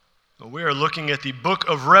We are looking at the book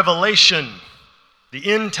of Revelation,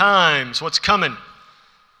 the end times, what's coming,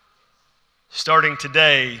 starting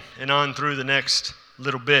today and on through the next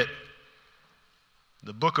little bit.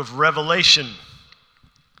 The book of Revelation.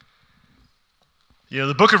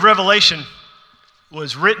 The book of Revelation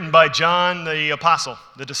was written by John the Apostle,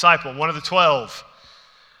 the disciple, one of the 12.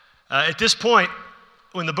 At this point,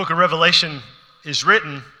 when the book of Revelation is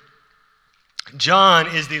written, John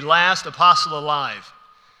is the last apostle alive.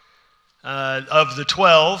 Of the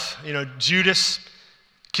 12, Judas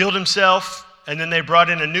killed himself, and then they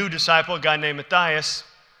brought in a new disciple, a guy named Matthias.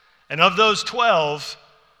 And of those 12,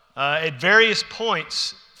 at various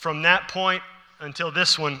points from that point until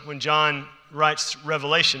this one, when John writes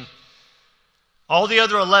Revelation, all the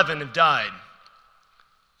other 11 have died,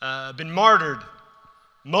 been martyred,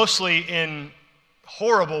 mostly in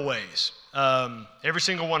horrible ways, every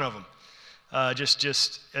single one of them. Just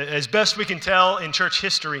as best we can tell in church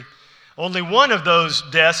history, only one of those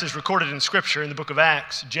deaths is recorded in Scripture in the book of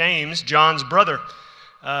Acts. James, John's brother,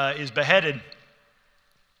 is beheaded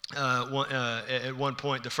at one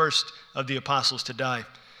point, the first of the apostles to die.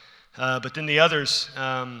 But then the others,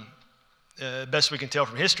 best we can tell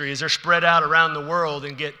from history, is they're spread out around the world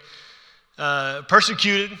and get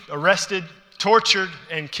persecuted, arrested, tortured,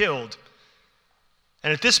 and killed.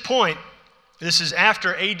 And at this point, this is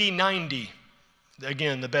after AD 90,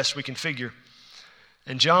 again, the best we can figure.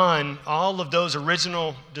 And John, all of those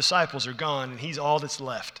original disciples are gone, and he's all that's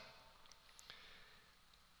left.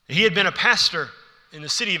 He had been a pastor in the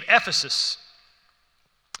city of Ephesus.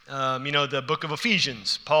 The book of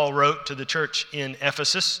Ephesians, Paul wrote to the church in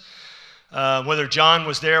Ephesus. Whether John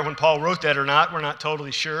was there when Paul wrote that or not, we're not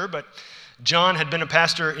totally sure, but John had been a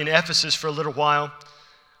pastor in Ephesus for a little while.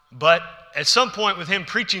 But at some point with him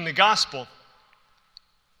preaching the gospel,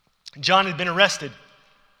 John had been arrested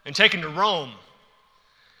and taken to Rome.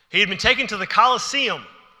 He had been taken to the Colosseum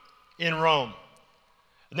in Rome.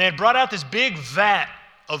 And they had brought out this big vat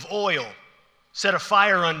of oil, set a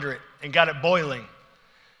fire under it, and got it boiling.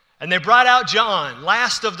 And they brought out John,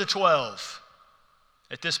 last of the 12,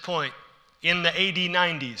 at this point, in the AD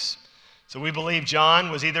 90s. So we believe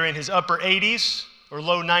John was either in his upper 80s or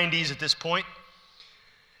low 90s at this point.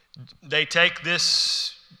 They take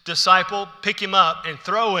this disciple, pick him up, and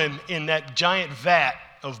throw him in that giant vat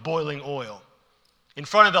of boiling oil in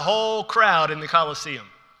front of the whole crowd in the Colosseum.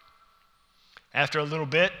 After a little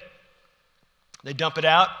bit, they dump it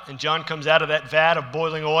out, and John comes out of that vat of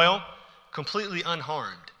boiling oil completely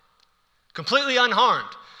unharmed. Completely unharmed.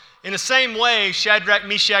 In the same way, Shadrach,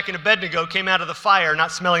 Meshach, and Abednego came out of the fire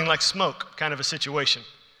not smelling like smoke, kind of a situation.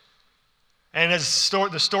 And as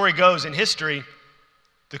the story goes in history,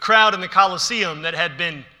 the crowd in the Colosseum that had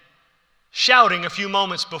been shouting a few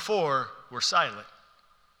moments before were silent.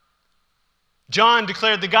 John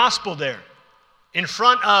declared the gospel there in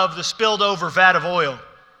front of the spilled over vat of oil.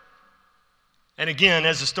 And again,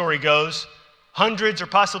 as the story goes, hundreds or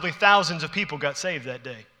possibly thousands of people got saved that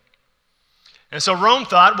day. And so Rome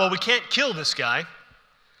thought, well, we can't kill this guy.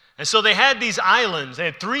 And so they had these islands. They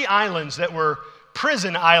had 3 islands that were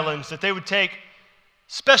prison islands that they would take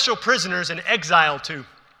special prisoners and exile to.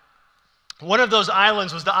 One of those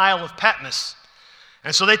islands was the Isle of Patmos.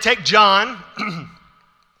 And so they take John,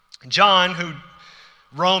 who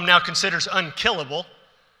Rome now considers unkillable,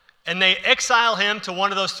 and they exile him to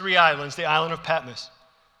one of those 3 islands, the island of Patmos.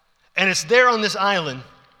 And it's there on this island,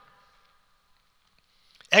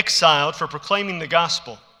 exiled for proclaiming the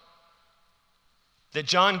gospel, that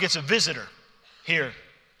John gets a visitor here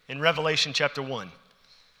in Revelation chapter 1.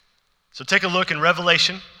 So take a look in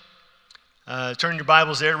Revelation. Turn your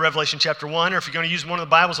Bibles there to Revelation chapter 1, or if you're going to use one of the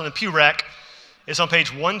Bibles on the pew rack, it's on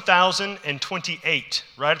page 1028,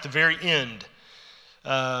 right at the very end.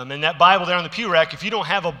 And that Bible there on the pew rack, if you don't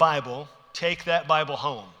have a Bible, take that Bible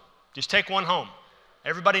home. Just take one home.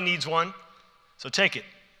 Everybody needs one, so take it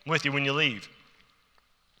with you when you leave.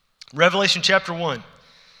 Revelation chapter 1,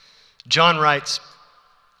 John writes,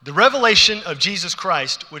 "The revelation of Jesus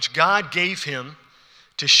Christ, which God gave him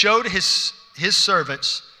to show to his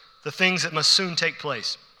servants the things that must soon take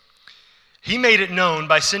place. He made it known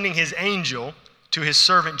by sending his angel to his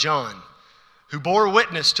servant John, who bore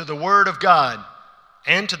witness to the word of God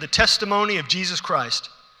and to the testimony of Jesus Christ,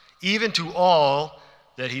 even to all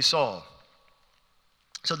that he saw."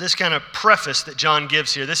 So this kind of preface that John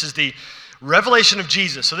gives here, this is the revelation of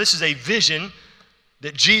Jesus. So this is a vision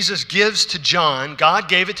that Jesus gives to John. God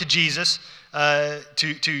gave it to Jesus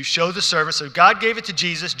to show the servant. So God gave it to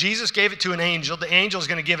Jesus. Jesus gave it to an angel. The angel is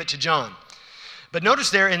going to give it to John. But notice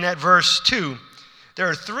there in that verse 2, there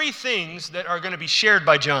are 3 things that are going to be shared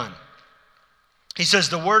by John. He says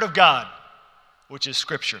the word of God, which is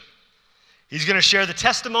Scripture. He's going to share the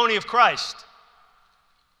testimony of Christ,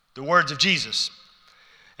 the words of Jesus.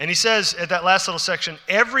 And he says at that last little section,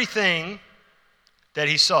 everything that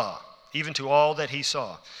he saw, even to all that he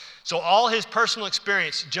saw. So all his personal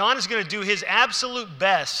experience, John is going to do his absolute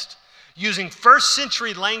best using first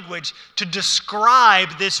century language to describe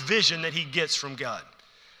this vision that he gets from God.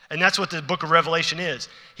 And that's what the book of Revelation is.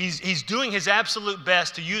 He's doing his absolute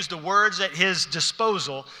best to use the words at his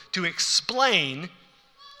disposal to explain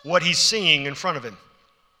what he's seeing in front of him.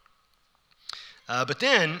 But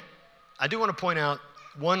then, I do want to point out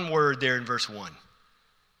one word there in verse 1. It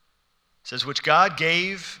says, which God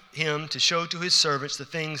gave him to show to his servants the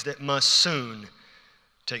things that must soon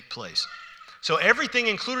take place. So everything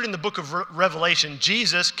included in the book of Revelation,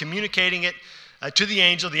 Jesus communicating it to the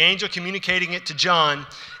angel communicating it to John,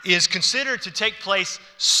 is considered to take place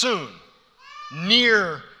soon,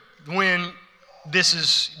 near when this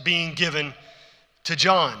is being given to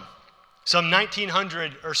John, some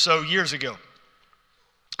 1900 or so years ago.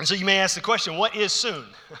 And so you may ask the question, what is soon?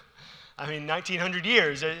 I mean, 1900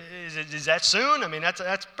 years, is that soon? I mean,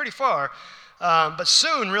 that's pretty far. But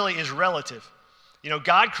soon really is relative. You know,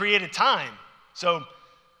 God created time, so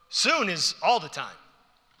soon is all the time.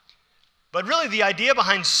 But really the idea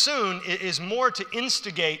behind soon is more to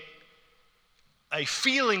instigate a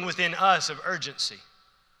feeling within us of urgency.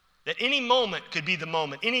 That any moment could be the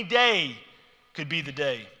moment, any day could be the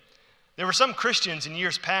day. There were some Christians in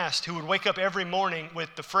years past who would wake up every morning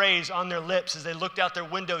with the phrase on their lips as they looked out their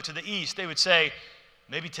window to the east. They would say,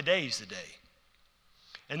 maybe today's the day.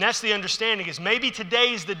 And that's the understanding, is maybe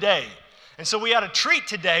today's the day. And so we ought to treat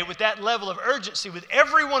today with that level of urgency with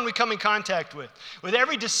everyone we come in contact with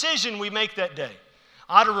every decision we make that day.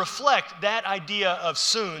 Ought to reflect that idea of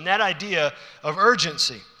soon, that idea of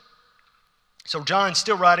urgency. So John's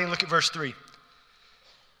still writing, look at verse 3.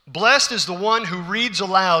 Blessed is the one who reads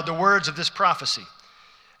aloud the words of this prophecy,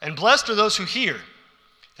 and blessed are those who hear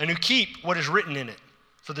and who keep what is written in it,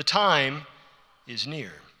 for the time is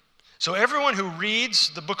near. So everyone who reads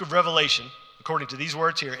the book of Revelation, according to these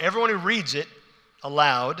words here, everyone who reads it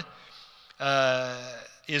aloud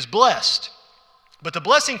is blessed. But the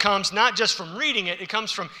blessing comes not just from reading it, it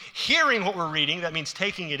comes from hearing what we're reading, that means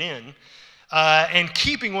taking it in, and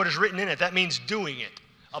keeping what is written in it, that means doing it,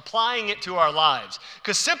 applying it to our lives.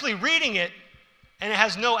 Because simply reading it and it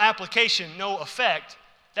has no application, no effect,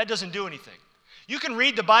 that doesn't do anything. You can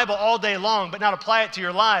read the Bible all day long but not apply it to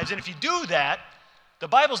your lives, and if you do that, the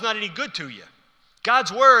Bible's not any good to you.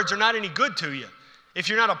 God's words are not any good to you if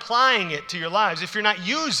you're not applying it to your lives, if you're not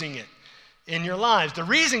using it in your lives. The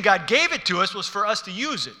reason God gave it to us was for us to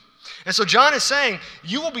use it. And so John is saying,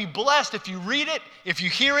 you will be blessed if you read it, if you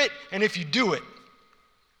hear it, and if you do it.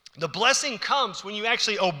 The blessing comes when you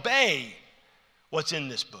actually obey what's in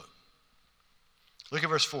this book. Look at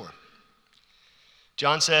verse 4.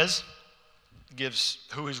 John says, gives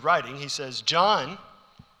who he's writing, he says, John,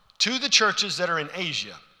 to the churches that are in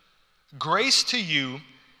Asia, grace to you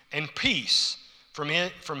and peace from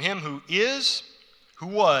him who is, who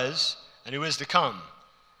was, and who is to come,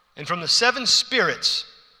 and from the 7 spirits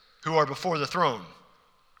who are before the throne.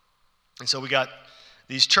 And so we got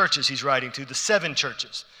these churches he's writing to, the 7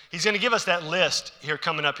 churches. He's going to give us that list here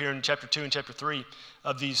coming up here in chapter 2 and chapter 3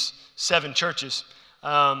 of these 7 churches.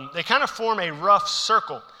 They kind of form a rough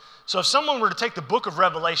circle. So if someone were to take the book of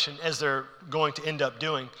Revelation, as they're going to end up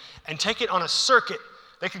doing, and take it on a circuit,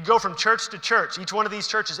 they could go from church to church, each one of these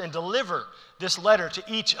churches, and deliver this letter to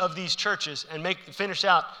each of these churches and finish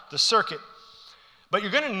out the circuit. But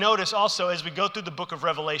you're going to notice also as we go through the book of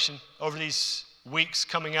Revelation over these weeks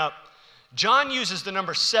coming up, John uses the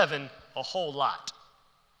number 7 a whole lot.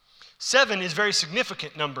 7 is a very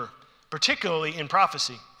significant number, particularly in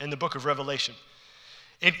prophecy in the book of Revelation.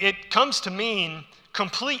 It comes to mean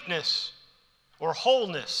completeness or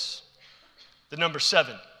wholeness, the number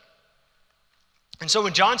 7. And so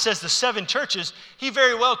when John says the 7 churches, he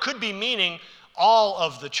very well could be meaning all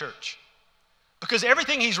of the church. Because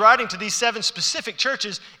everything he's writing to these 7 specific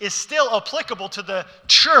churches is still applicable to the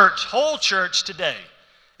church, whole church today.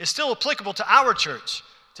 It's still applicable to our church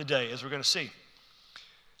today, as we're going to see.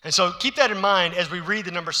 And so keep that in mind as we read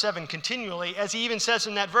the number 7 continually, as he even says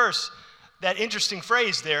in that verse, that interesting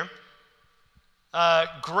phrase there,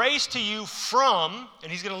 grace to you from,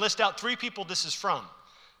 and he's going to list out 3 people this is from.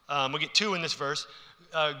 We'll get 2 in this verse.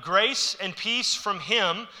 Grace and peace from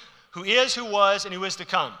him who is, who was, and who is to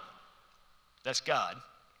come. That's God.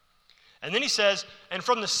 And then he says, and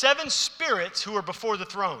from the 7 spirits who are before the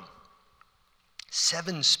throne.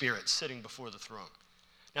 7 spirits sitting before the throne.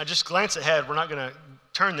 Now just glance ahead. We're not going to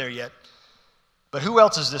turn there yet. But who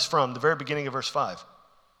else is this from? The very beginning of verse 5.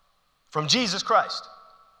 From Jesus Christ.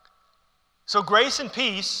 So grace and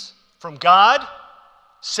peace from God,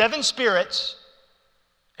 7 spirits,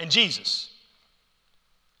 and Jesus.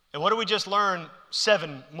 And what do we just learn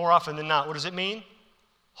 7 more often than not? What does it mean?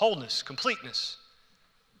 Wholeness, completeness.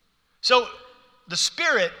 So the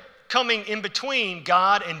Spirit coming in between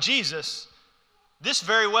God and Jesus, this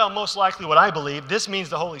very well, most likely what I believe, this means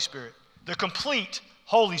the Holy Spirit. The complete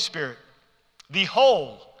Holy Spirit. The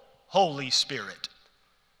whole Holy Spirit.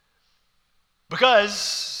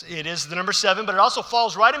 Because it is the number 7, but it also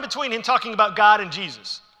falls right in between him talking about God and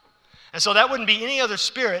Jesus. And so that wouldn't be any other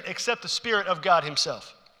spirit except the Spirit of God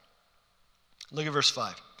himself. Look at verse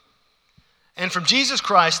 5. And from Jesus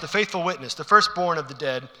Christ, the faithful witness, the firstborn of the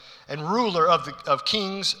dead, and ruler of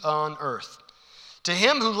kings on earth, to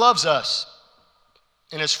him who loves us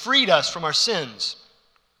and has freed us from our sins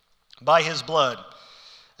by his blood,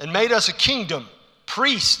 and made us a kingdom,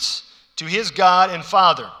 priests to his God and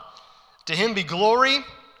Father. To him be glory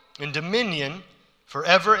and dominion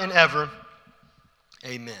forever and ever.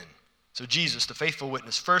 Amen. So Jesus, the faithful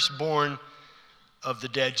witness, firstborn of the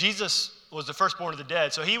dead. Jesus was the firstborn of the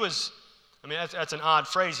dead. So he was, that's an odd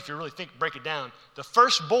phrase if you really break it down. The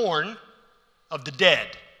firstborn of the dead.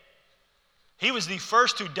 He was the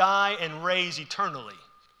first to die and raise eternally.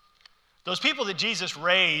 Those people that Jesus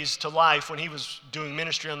raised to life when he was doing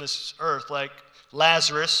ministry on this earth, like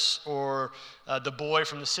Lazarus or the boy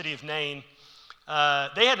from the city of Nain,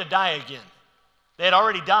 they had to die again. They had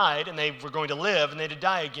already died and they were going to live and they had to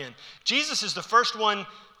die again. Jesus is the first one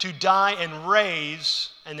to die and raise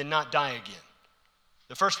and then not die again.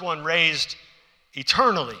 The first one raised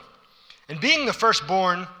eternally. And being the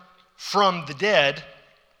firstborn from the dead,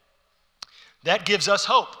 that gives us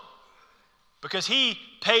hope. Because he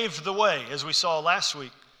paved the way, as we saw last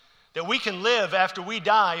week, that we can live after we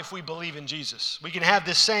die if we believe in Jesus. We can have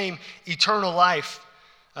this same eternal life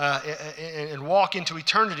and walk into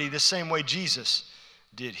eternity the same way Jesus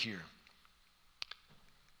did here.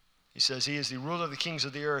 He says he is the ruler of the kings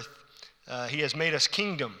of the earth. He has made us a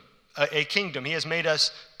kingdom. He has made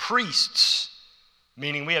us priests,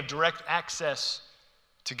 meaning we have direct access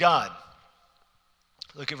to God.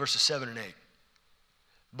 Look at verses 7 and 8.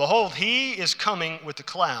 Behold, he is coming with the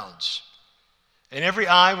clouds, and every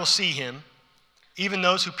eye will see him, even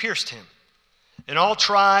those who pierced him. And all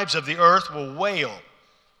tribes of the earth will wail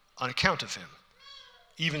on account of him.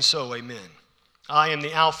 Even so, amen. I am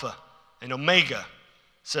the Alpha and Omega,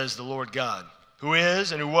 says the Lord God, who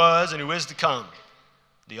is and who was and who is to come,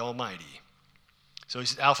 the Almighty. So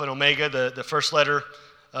he's Alpha and Omega, the first letter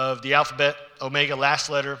of the alphabet, Omega, last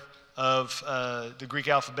letter of the Greek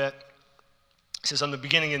alphabet. He says, I'm the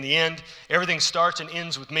beginning and the end. Everything starts and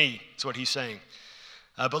ends with me. That's what he's saying.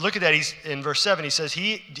 But look at that. He's in verse 7, he says,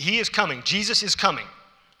 he is coming. Jesus is coming.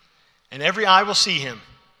 And every eye will see him,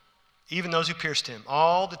 even those who pierced him.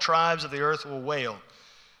 All the tribes of the earth will wail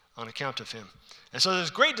on account of him. And so there's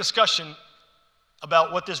great discussion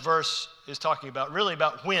about what this verse is talking about, really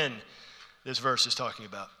about when this verse is talking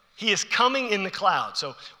about. He is coming in the clouds.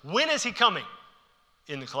 So when is he coming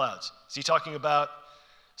in the clouds? Is he talking about,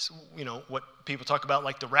 what people talk about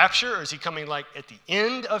like the rapture, or is he coming like at the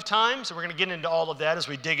end of time? So we're going to get into all of that as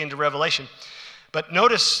we dig into Revelation. But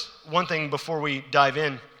notice one thing before we dive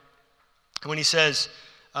in. When he says,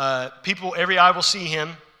 every eye will see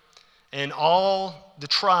him, and all the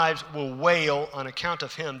tribes will wail on account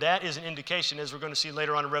of him. That is an indication, as we're going to see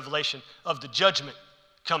later on in Revelation, of the judgment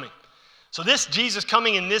coming. So this Jesus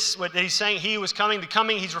coming in this, what he's saying he was coming, the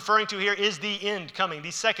coming he's referring to here is the end coming, the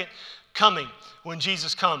second coming, when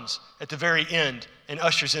Jesus comes at the very end and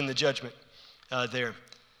ushers in the judgment there.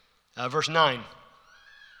 Verse 9.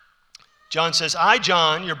 John says, I,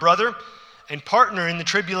 John, your brother and partner in the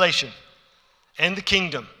tribulation and the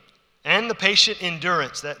kingdom and the patient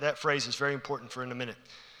endurance, that phrase is very important for in a minute,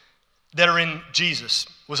 that are in Jesus,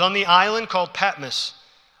 was on the island called Patmos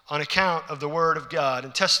on account of the word of God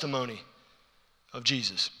and testimony of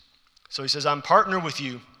Jesus. So he says, I'm partner with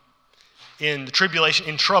you in the tribulation,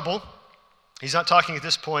 in trouble. He's not talking at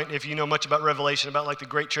this point, if you know much about Revelation, about like the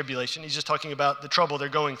Great Tribulation. He's just talking about the trouble they're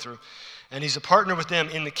going through. And he's a partner with them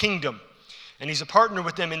in the kingdom. And he's a partner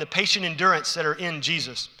with them in the patient endurance that are in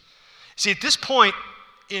Jesus. See, at this point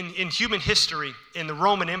in human history, in the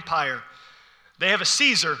Roman Empire, they have a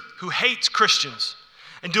Caesar who hates Christians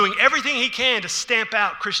and doing everything he can to stamp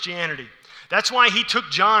out Christianity. That's why he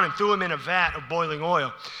took John and threw him in a vat of boiling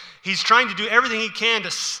oil. He's trying to do everything he can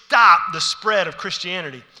to stop the spread of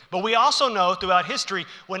Christianity. But we also know throughout history,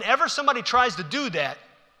 whenever somebody tries to do that,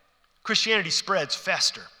 Christianity spreads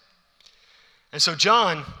faster. And so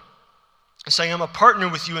John is saying, I'm a partner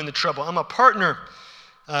with you in the trouble. I'm a partner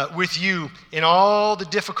with you in all the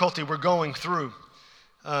difficulty we're going through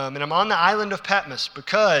And I'm on the island of Patmos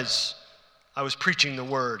because I was preaching the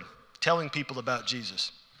word, telling people about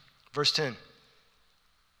Jesus. Verse 10,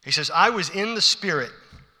 he says, I was in the Spirit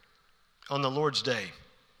on the Lord's day,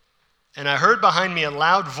 and I heard behind me a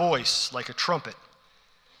loud voice like a trumpet,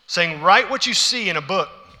 saying, write what you see in a book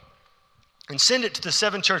and send it to the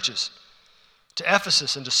 7 churches, to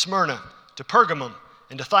Ephesus and to Smyrna, to Pergamum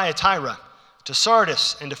and to Thyatira, to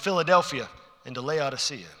Sardis and to Philadelphia and to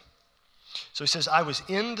Laodicea. So he says, I was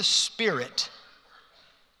in the Spirit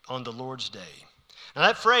on the Lord's day. Now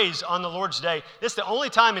that phrase, on the Lord's day, this is the only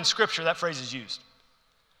time in Scripture that phrase is used.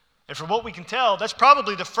 And from what we can tell, that's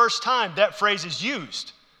probably the first time that phrase is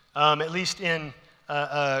used, at least in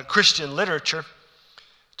Christian literature,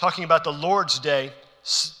 talking about the Lord's day,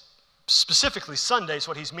 specifically Sunday is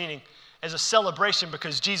what he's meaning, as a celebration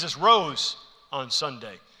because Jesus rose on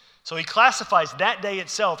Sunday. So he classifies that day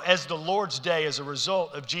itself as the Lord's day as a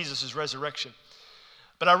result of Jesus' resurrection.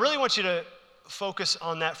 But I really want you to focus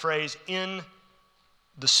on that phrase, in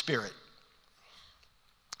the Spirit.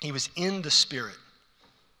 He was in the Spirit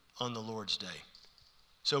on the Lord's day.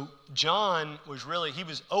 So John was he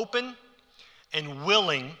was open and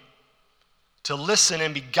willing to listen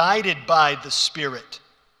and be guided by the Spirit,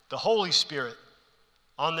 the Holy Spirit,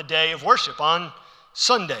 on the day of worship, on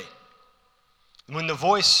Sunday, when the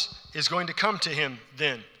voice is going to come to him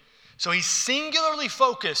then. So he's singularly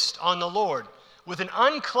focused on the Lord with an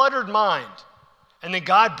uncluttered mind, and then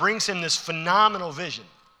God brings him this phenomenal vision.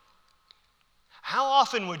 How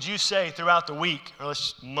often would you say throughout the week, or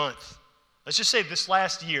month, let's just say this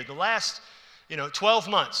last year, the last 12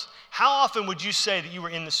 months, how often would you say that you were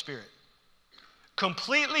in the Spirit?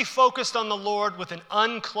 Completely focused on the Lord with an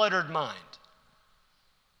uncluttered mind.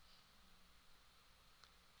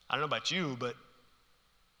 I don't know about you, but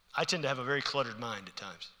I tend to have a very cluttered mind at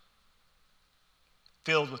times,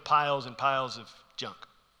 filled with piles and piles of junk.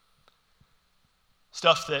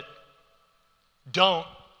 Stuff that don't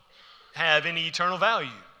have any eternal value.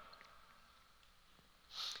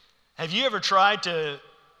 Have you ever tried to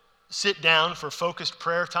sit down for focused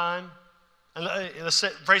prayer time? And let's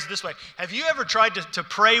phrase it this way. Have you ever tried to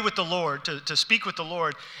pray with the Lord, to speak with the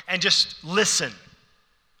Lord, and just listen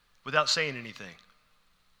without saying anything?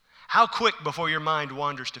 How quick before your mind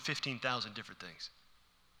wanders to 15,000 different things?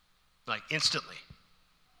 Like instantly.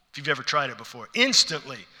 If you've ever tried it before.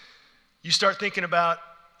 Instantly. You start thinking about,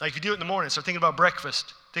 like if you do it in the morning, start thinking about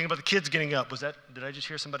breakfast, thinking about the kids getting up. Did I just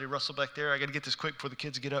hear somebody rustle back there? I got to get this quick before the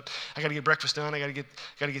kids get up. I got to get breakfast done. I got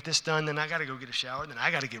to get this done. Then I got to go get a shower. Then I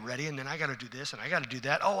got to get ready. And then I got to do this. And I got to do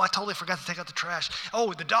that. Oh, I totally forgot to take out the trash.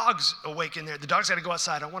 Oh, the dog's awake in there. The dog's got to go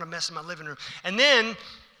outside. I don't want to mess in my living room. And then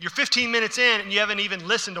you're 15 minutes in and you haven't even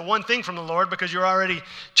listened to one thing from the Lord because you're already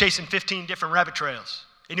chasing 15 different rabbit trails.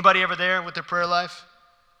 Anybody ever there with their prayer life?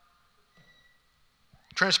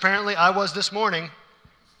 Transparently, I was this morning.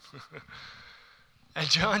 And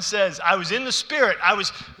John says, I was in the Spirit. I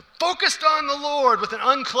was focused on the Lord with an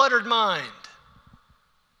uncluttered mind.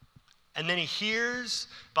 And then he hears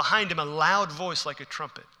behind him a loud voice like a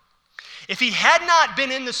trumpet. If he had not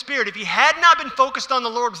been in the Spirit, if he had not been focused on the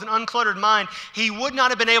Lord with an uncluttered mind, he would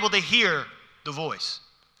not have been able to hear the voice.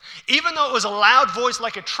 Even though it was a loud voice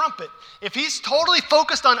like a trumpet, if he's totally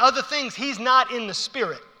focused on other things, he's not in the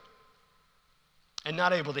Spirit and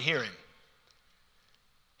not able to hear him.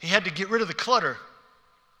 He had to get rid of the clutter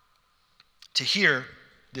to hear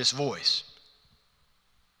this voice.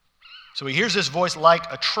 So he hears this voice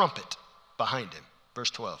like a trumpet behind him.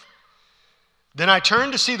 Verse 12. Then I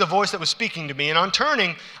turned to see the voice that was speaking to me, and on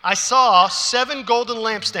turning, I saw 7 golden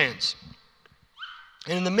lampstands.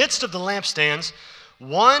 And in the midst of the lampstands,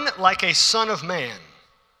 one like a son of man,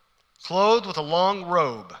 clothed with a long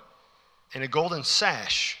robe and a golden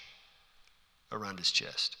sash around his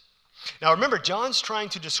chest. Now remember, John's trying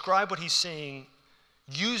to describe what he's seeing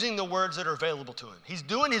using the words that are available to him. He's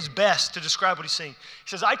doing his best to describe what he's seeing. He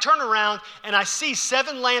says, I turn around and I see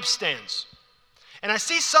 7 lampstands. And I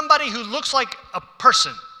see somebody who looks like a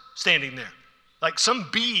person standing there, like some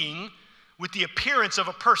being with the appearance of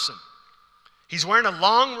a person. He's wearing a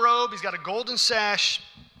long robe. He's got a golden sash.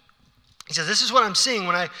 He says, this is what I'm seeing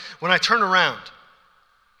when I turn around.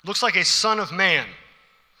 Looks like a son of man.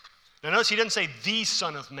 Now notice he didn't say the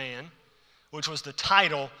Son of Man, which was the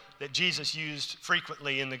title that Jesus used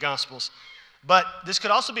frequently in the Gospels. But this could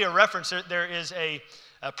also be a reference. There is a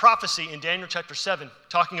prophecy in Daniel chapter 7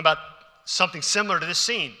 talking about something similar to this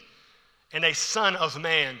scene. And a son of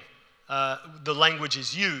man, the language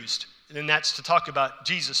is used. And that's to talk about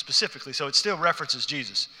Jesus specifically. So it still references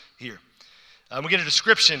Jesus here. We get a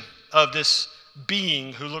description of this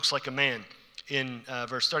being who looks like a man in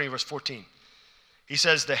starting in verse 14. He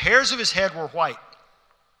says, the hairs of his head were white,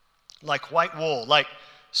 like white wool, like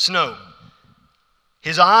snow.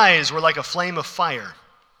 His eyes were like a flame of fire.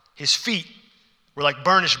 His feet were like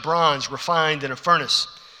burnished bronze refined in a furnace.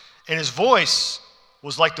 And his voice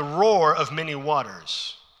was like the roar of many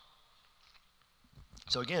waters.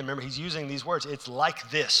 So again, remember, he's using these words. It's like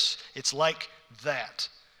this. It's like that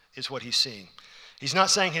is what he's seeing. He's not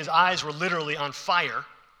saying his eyes were literally on fire.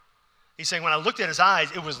 He's saying when I looked at his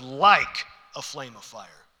eyes, it was like a flame of fire.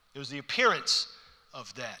 It was the appearance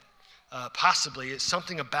of that. Possibly, it's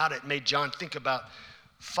something about it made John think about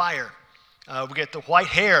fire. We get the white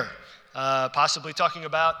hair, possibly talking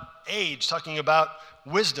about age, talking about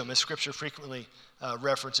wisdom, as Scripture frequently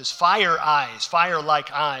references. Fire eyes,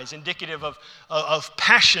 fire-like eyes, indicative of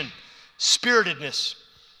passion, spiritedness.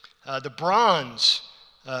 The bronze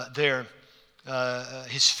there,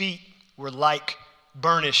 his feet were like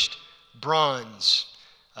burnished bronze.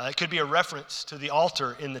 It could be a reference to the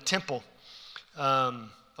altar in the temple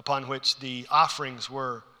upon which the offerings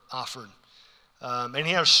were offered. And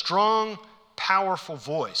he had a strong, powerful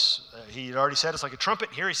voice. He had already said it's like a trumpet.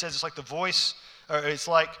 Here he says it's like the voice, or it's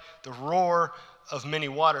like the roar of many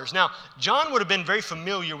waters. Now, John would have been very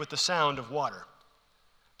familiar with the sound of water.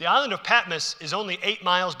 The island of Patmos is only 8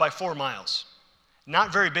 miles by 4 miles.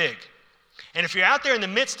 Not very big. And if you're out there in the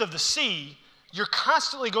midst of the sea, you're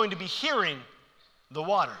constantly going to be hearing the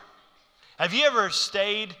water. Have you ever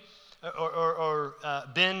stayed or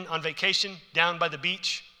been on vacation down by the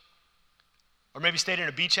beach? Or maybe stayed in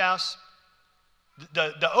a beach house?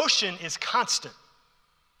 The ocean is constant.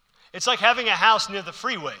 It's like having a house near the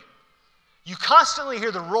freeway. You constantly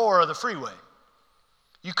hear the roar of the freeway.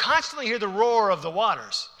 You constantly hear the roar of the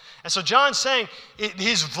waters. And so John's saying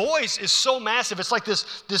his voice is so massive. It's like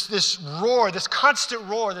this roar, this constant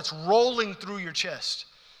roar that's rolling through your chest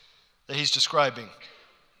that he's describing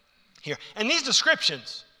here. And these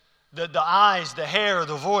descriptions, the eyes, the hair,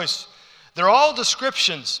 the voice, they're all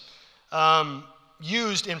descriptions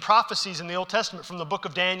used in prophecies in the Old Testament from the book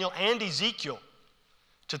of Daniel and Ezekiel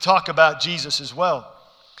to talk about Jesus as well.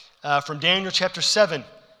 From Daniel chapter 7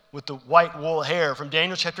 with the white wool hair. From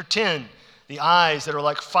Daniel chapter 10, the eyes that are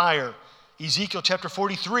like fire. Ezekiel chapter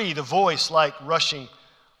 43, the voice like rushing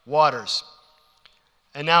waters.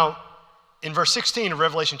 And now in verse 16 of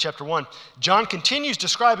Revelation chapter 1, John continues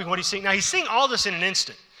describing what he's seeing. Now he's seeing all this in an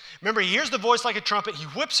instant. Remember, he hears the voice like a trumpet. He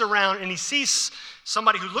whips around and he sees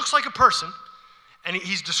somebody who looks like a person. And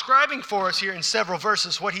he's describing for us here in several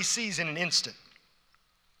verses what he sees in an instant.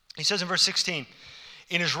 He says in verse 16,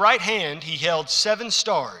 in his right hand he held 7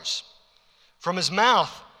 stars. From his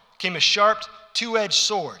mouth came a sharp, 2-edged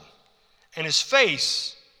sword, and his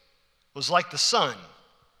face was like the sun,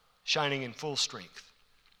 shining in full strength.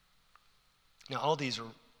 Now, all these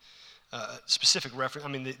are specific reference.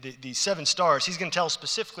 I mean, the 7 stars, he's going to tell us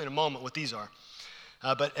specifically in a moment what these are.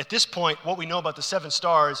 But at this point, what we know about the 7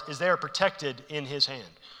 stars is they are protected in his hand.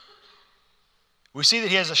 We see that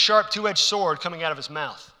he has a sharp, 2-edged sword coming out of his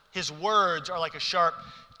mouth. His words are like a sharp,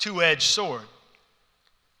 2-edged sword.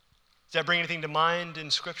 Does that bring anything to mind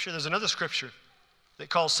in Scripture? There's another Scripture that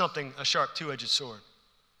calls something a sharp, 2-edged sword.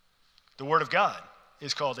 The Word of God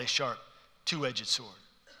is called a sharp, 2-edged sword.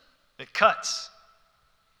 It cuts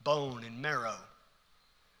bone and marrow.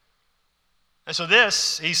 And so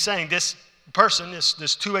he's saying this person, this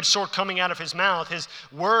 2-edged sword coming out of his mouth, his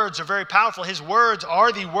words are very powerful. His words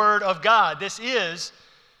are the Word of God. This is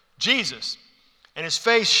Jesus. And his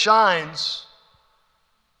face shines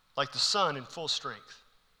like the sun in full strength.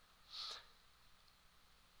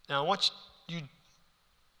 Now, I want you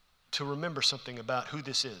to remember something about who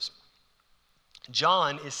this is.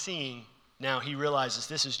 John is seeing, now he realizes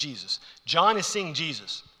this is Jesus. John is seeing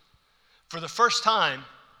Jesus for the first time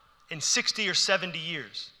in 60 or 70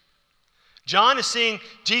 years. John is seeing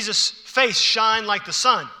Jesus' face shine like the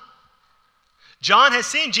sun. John has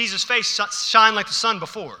seen Jesus' face shine like the sun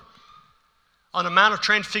before on the Mount of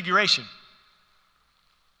Transfiguration.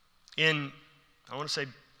 I want to say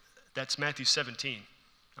that's Matthew 17,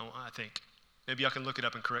 I think. Maybe y'all can look it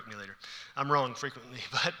up and correct me later. I'm wrong frequently,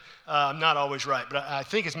 but I'm not always right. But I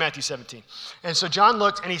think it's Matthew 17. And so John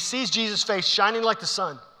looks and he sees Jesus' face shining like the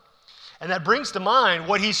sun. And that brings to mind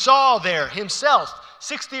what he saw there himself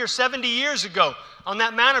 60 or 70 years ago on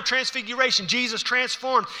that Mount of Transfiguration. Jesus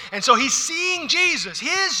transformed. And so he's seeing Jesus,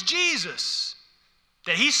 his Jesus,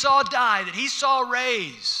 that he saw die, that he saw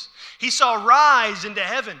raise. He saw rise into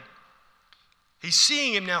heaven. He's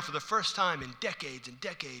seeing him now for the first time in decades and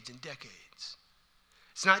decades and decades.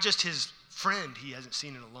 It's not just his friend he hasn't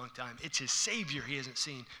seen in a long time. It's his Savior he hasn't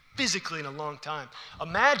seen physically in a long time.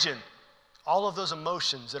 Imagine all of those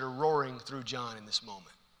emotions that are roaring through John in this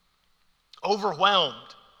moment.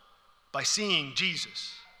 Overwhelmed by seeing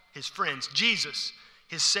Jesus. his friends. Jesus,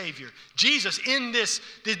 his Savior. Jesus in this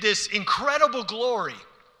incredible glory.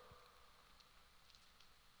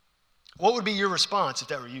 What would be your response if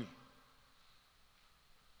that were you?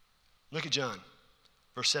 Look at John,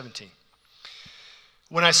 verse 17.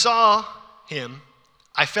 When I saw him,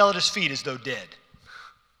 I fell at his feet as though dead.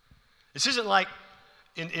 This isn't like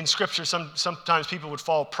in Scripture, sometimes people would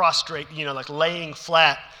fall prostrate, like laying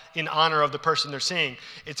flat in honor of the person they're seeing.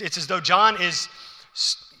 It's as though John is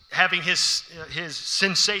having his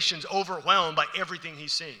sensations overwhelmed by everything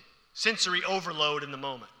he's seeing. Sensory overload in the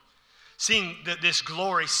moment. Seeing this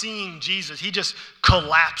glory, seeing Jesus, he just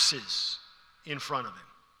collapses in front of him.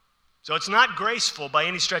 So it's not graceful by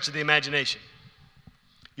any stretch of the imagination.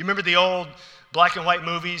 You remember the old black and white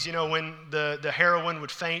movies, when the heroine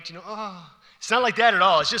would faint, it's not like that at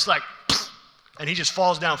all. It's just like, and he just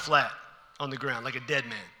falls down flat on the ground like a dead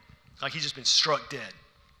man, like he's just been struck dead.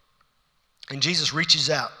 And Jesus reaches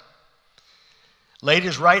out, laid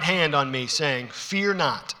his right hand on me, saying, "Fear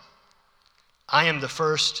not, I am the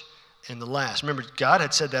first and the last." Remember, God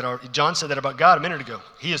had said that, or John said that about God a minute ago.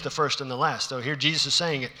 He is the first and the last. So here Jesus is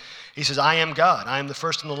saying it. He says, "I am God. I am the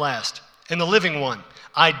first and the last, and the living one.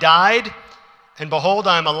 I died, and behold,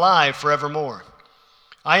 I am alive forevermore.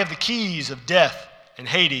 I have the keys of death and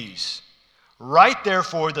Hades. Write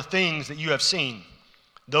therefore the things that you have seen,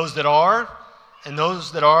 those that are, and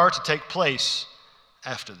those that are to take place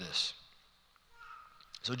after this."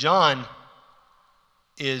 So John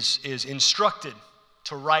is instructed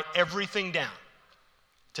to write everything down,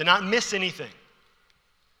 to not miss anything.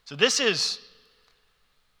 So this is,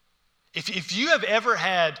 if you have ever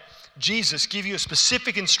had Jesus give you a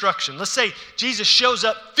specific instruction, let's say Jesus shows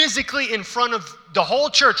up physically in front of the whole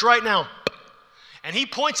church right now, and he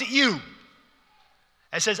points at you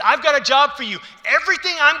and says, "I've got a job for you.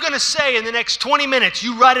 Everything I'm going to say in the next 20 minutes,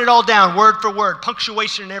 you write it all down, word for word,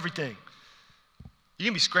 punctuation and everything." You're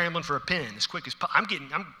going to be scrambling for a pen as quick as I'm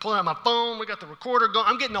pulling out my phone. We got the recorder going.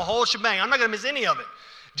 I'm getting the whole shebang. I'm not going to miss any of it.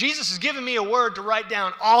 Jesus is giving me a word to write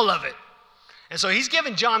down all of it. And so he's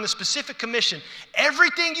given John the specific commission.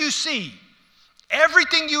 Everything you see,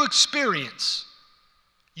 everything you experience,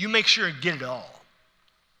 you make sure to get it all.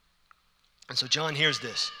 And so John hears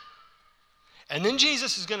this. And then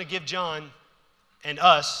Jesus is going to give John and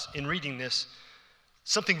us, in reading this,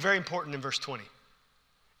 something very important in verse 20.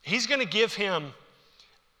 He's going to give him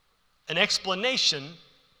an explanation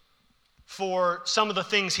for some of the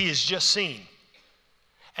things he has just seen.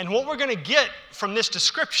 And what we're going to get from this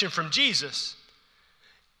description from Jesus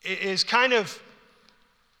is kind of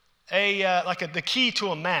the key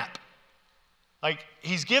to a map. Like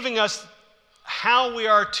he's giving us how we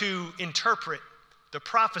are to interpret the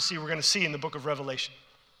prophecy we're going to see in the book of Revelation.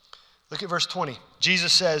 Look at verse 20.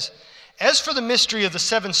 Jesus says, "As for the mystery of the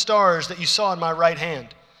 7 stars that you saw in my right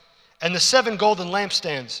hand, and the 7 golden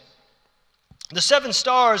lampstands, the 7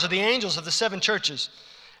 stars are the angels of the 7 churches,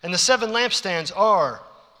 and the 7 lampstands are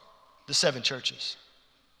the 7 churches."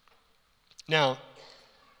 Now,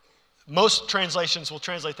 most translations will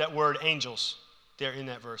translate that word angels there in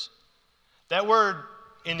that verse. That word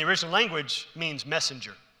in the original language means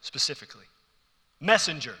messenger, specifically.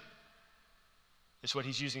 Messenger is what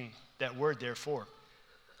he's using that word there for.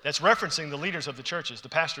 That's referencing the leaders of the churches, the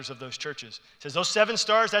pastors of those churches. It says those 7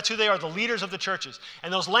 stars, that's who they are, the leaders of the churches.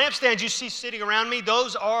 And those lampstands you see sitting around me,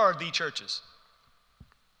 those are the churches.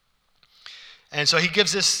 And so he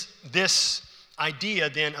gives this idea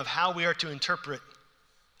then of how we are to interpret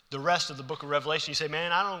the rest of the book of Revelation. You say,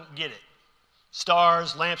 "Man, I don't get it.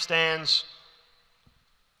 Stars, lampstands,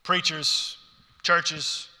 preachers,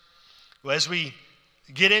 churches." Well, as we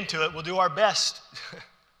get into it, we'll do our best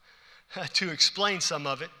to explain some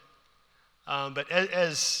of it. But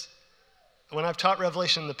as when I've taught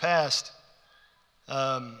Revelation in the past,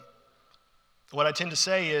 what I tend to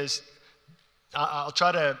say is, I'll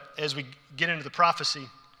try to, as we get into the prophecy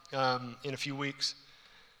in a few weeks,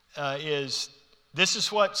 is this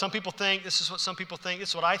is what some people think, this is what some people think, this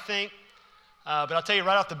is what I think. But I'll tell you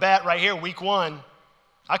right off the bat, right here, week 1,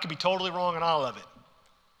 I could be totally wrong on all of it.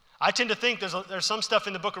 I tend to think there's some stuff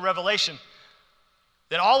in the book of Revelation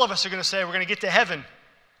that all of us are going to say, we're going to get to heaven,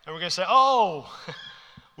 and we're going to say, "Oh,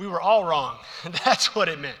 we were all wrong." That's what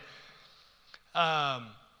it meant. But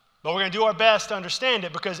we're going to do our best to understand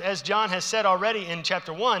it, because as John has said already in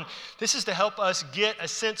chapter 1, this is to help us get a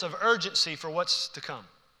sense of urgency for what's to come.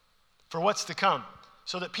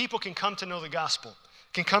 So that people can come to know the gospel,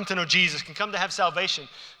 can come to know Jesus, can come to have salvation,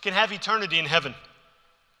 can have eternity in heaven.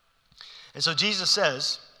 And so Jesus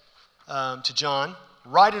says to John,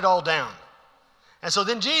 "Write it all down." And so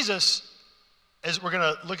then Jesus, as we're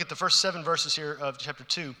going to look at the first 7 verses here of chapter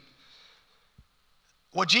 2,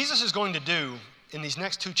 What Jesus is going to do in these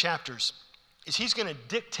next 2 chapters is he's going to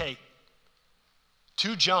dictate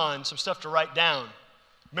to John some stuff to write down.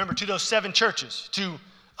 Remember, to those 7 churches, to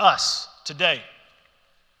us today.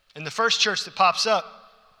 And the first church that pops up,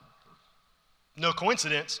 no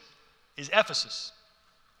coincidence, is Ephesus,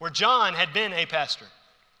 where John had been a pastor.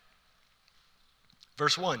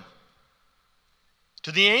 Verse 1.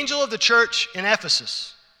 To the angel of the church in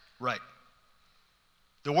Ephesus, write,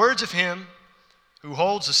 the words of him who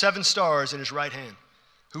holds the 7 stars in his right hand,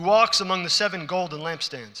 who walks among the 7 golden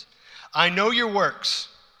lampstands. I know your works,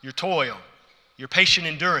 your toil, your patient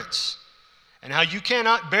endurance, and how you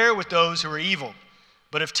cannot bear with those who are evil,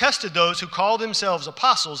 but have tested those who call themselves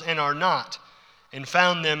apostles and are not, and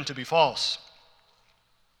found them to be false.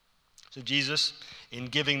 So Jesus, in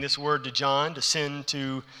giving this word to John to send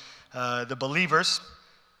to the believers,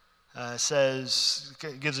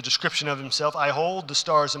 gives a description of himself. I hold the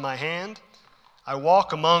stars in my hand. I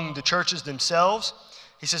walk among the churches themselves.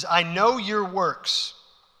 He says, I know your works,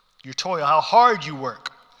 your toil, how hard you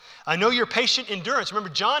work. I know your patient endurance.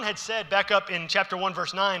 Remember, John had said back up in chapter 1,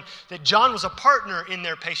 verse 9, that John was a partner in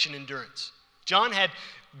their patient endurance. John had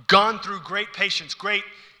gone through great patience, great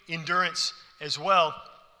endurance as well.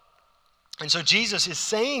 And so Jesus is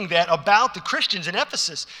saying that about the Christians in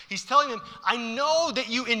Ephesus. He's telling them, I know that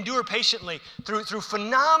you endure patiently through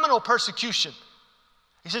phenomenal persecution.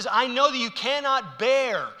 He says, I know that you cannot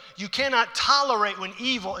bear, you cannot tolerate when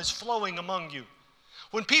evil is flowing among you.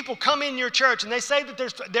 When people come in your church and they say that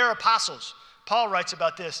they're apostles, Paul writes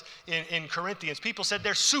about this in Corinthians. People said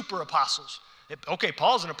they're super apostles. Okay,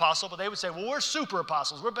 Paul's an apostle, but they would say, well, we're super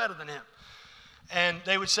apostles. We're better than him. And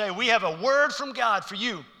they would say, we have a word from God for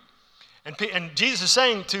you. And Jesus is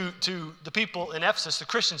saying to the people in Ephesus, the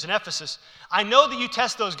Christians in Ephesus, I know that you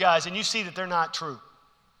test those guys and you see that they're not true.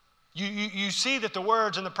 You see that the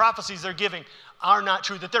words and the prophecies they're giving are not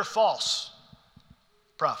true, that they're false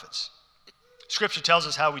prophets. Scripture tells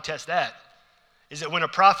us how we test that, is that when a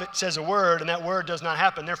prophet says a word and that word does not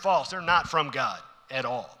happen, they're false. They're not from God at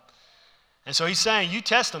all. And so he's saying, you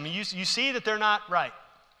test them, and you see that they're not right.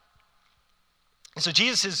 And so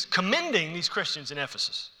Jesus is commending these Christians in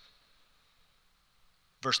Ephesus.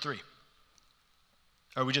 Verse 3.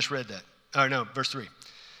 Or we just read that. Oh, no, verse 3.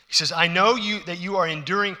 He says, I know that you are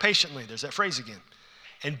enduring patiently. There's that phrase again.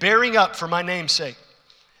 And bearing up for my name's sake.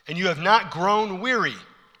 And you have not grown weary.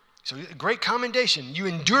 So great commendation. You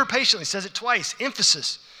endure patiently. Says it twice.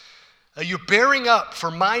 Emphasis. You're bearing up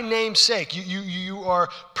for my name's sake. You are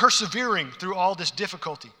persevering through all this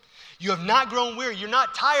difficulty. You have not grown weary. You're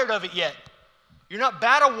not tired of it yet. You're not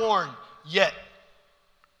battle worn yet.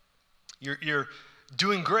 You're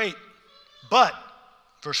doing great. But,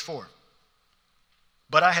 verse 4,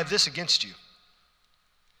 but I have this against you.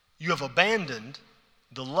 You have abandoned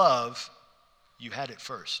the love you had at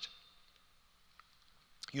first.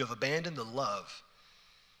 You have abandoned the love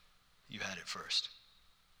you had at first.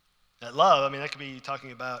 That love, that could be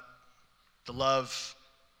talking about the love,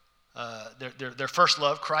 their first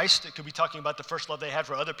love, Christ. It could be talking about the first love they had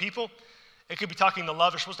for other people. It could be talking the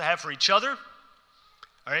love they're supposed to have for each other.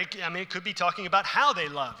 All right? It could be talking about how they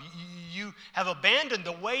love. You have abandoned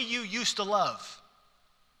the way you used to love.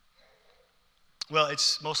 Well,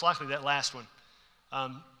 it's most likely that last one.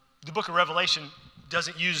 The book of Revelation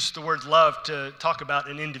doesn't use the word love to talk about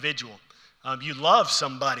an individual. You love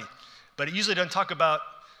somebody, but it usually doesn't talk about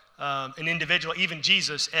an individual, even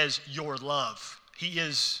Jesus, as your love. He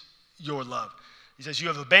is your love. He says, you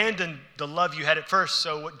have abandoned the love you had at first.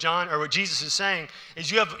 So what Jesus is saying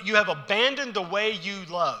is you have abandoned the way you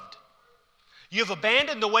loved. You have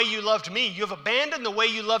abandoned the way you loved me. You have abandoned the way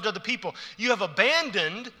you loved other people. You have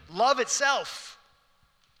abandoned love itself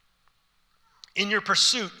in your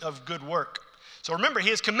pursuit of good work. So remember, he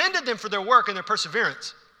has commended them for their work and their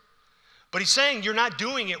perseverance. But he's saying you're not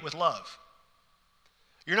doing it with love.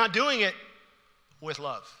 You're not doing it with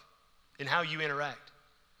love in how you interact.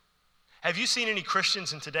 Have you seen any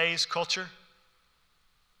Christians in today's culture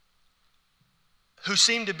who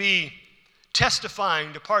seem to be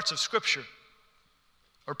testifying to parts of Scripture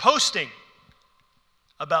or posting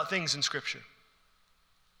about things in Scripture,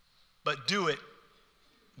 but do it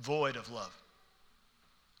void of love?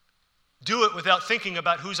 Do it without thinking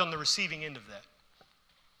about who's on the receiving end of that.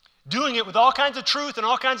 Doing it with all kinds of truth and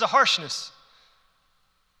all kinds of harshness,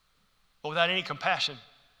 but without any compassion.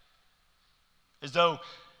 As though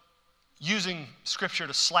using Scripture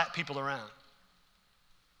to slap people around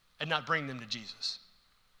and not bring them to Jesus.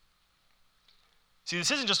 See,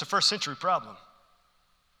 this isn't just a first century problem.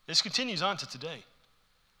 This continues on to today.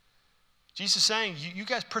 Jesus is saying, you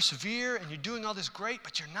guys persevere and you're doing all this great,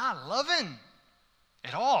 but you're not loving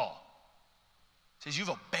at all. He says, you've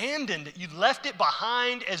abandoned it. You left it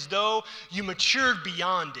behind as though you matured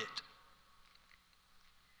beyond it.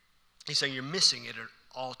 He's saying you're missing it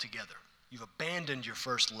altogether. You've abandoned your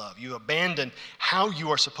first love. You've abandoned how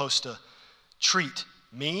you are supposed to treat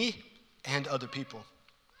me and other people.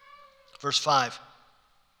 Verse 5,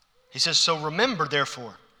 he says, so remember,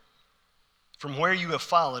 therefore, from where you have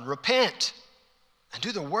fallen, repent and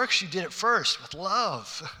do the works you did at first with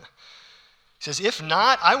love. He says, if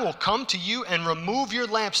not, I will come to you and remove your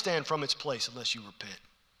lampstand from its place unless you repent.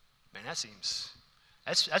 Man, that's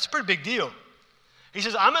a pretty big deal. He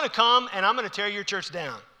says, I'm going to come and I'm going to tear your church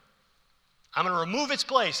down. I'm going to remove its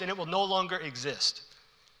place and it will no longer exist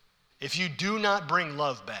if you do not bring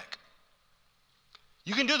love back.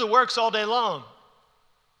 You can do the works all day long,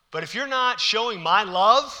 but if you're not showing my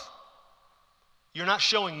love, you're not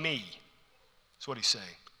showing me. That's what he's saying.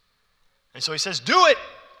 And so he says, do it,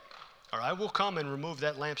 or I will come and remove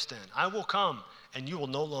that lampstand. I will come, and you will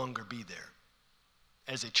no longer be there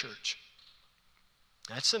as a church.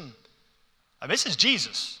 This is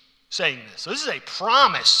Jesus saying this. So this is a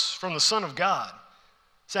promise from the Son of God,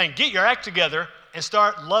 saying, get your act together and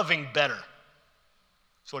start loving better.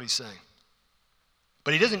 That's what he's saying.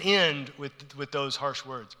 But he doesn't end with those harsh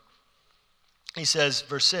words. He says,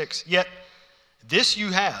 verse 6, yet this you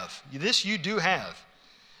do have.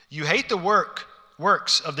 You hate the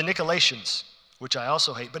works of the Nicolaitans, which I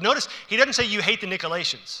also hate. But notice, he doesn't say you hate the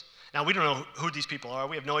Nicolaitans. Now, we don't know who these people are.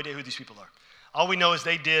 We have no idea who these people are. All we know is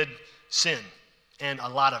they did sin, and a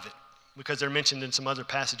lot of it, because they're mentioned in some other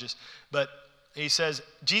passages. But he says,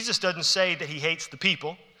 Jesus doesn't say that he hates the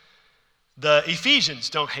people. The Ephesians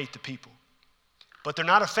don't hate the people. But they're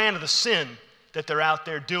not a fan of the sin that they're out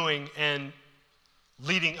there doing and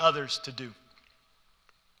leading others to do.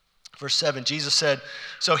 Verse 7, Jesus said,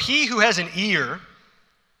 so he who has an ear,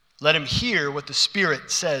 let him hear what the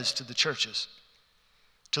Spirit says to the churches.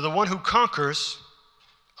 To the one who conquers,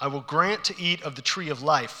 I will grant to eat of the tree of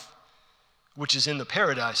life, which is in the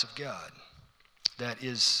paradise of God. That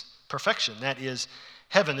is perfection. That is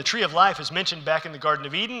heaven. The tree of life is mentioned back in the Garden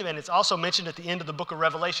of Eden, and it's also mentioned at the end of the book of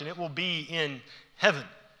Revelation. It will be in heaven.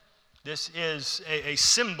 This is a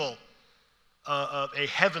symbol of a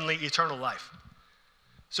heavenly eternal life.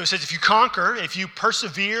 So he says, if you conquer, if you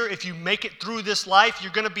persevere, if you make it through this life,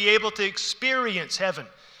 you're going to be able to experience heaven.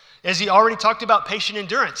 As he already talked about patient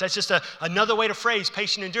endurance. That's just another way to phrase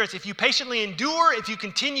patient endurance. If you patiently endure, if you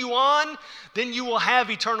continue on, then you will have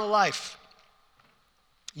eternal life.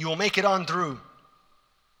 You will make it on through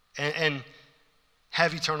and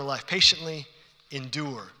have eternal life. Patiently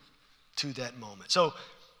endure to that moment. So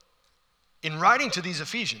in writing to these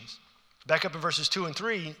Ephesians, back up in verses 2 and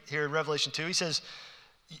 3 here in Revelation 2, he says,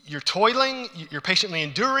 you're toiling, you're patiently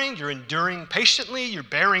enduring, you're enduring patiently, you're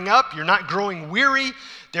bearing up, you're not growing weary.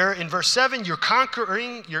 There in verse 7, you're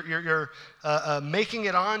conquering, you're making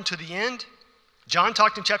it on to the end. John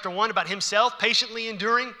talked in chapter 1 about himself patiently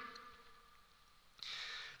enduring.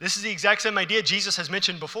 This is the exact same idea Jesus has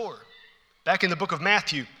mentioned before. Back in the book of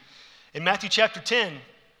Matthew, in Matthew chapter 10,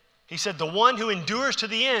 he said, the one who endures to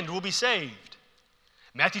the end will be saved.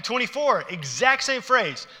 Matthew 24, exact same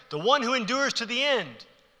phrase. The one who endures to the end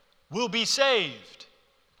will be saved.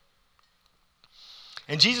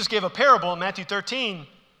 And Jesus gave a parable in Matthew 13,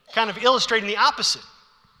 kind of illustrating the opposite.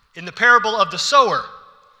 In the parable of the sower,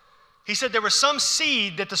 he said there was some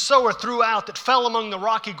seed that the sower threw out that fell among the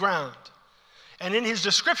rocky ground. And in his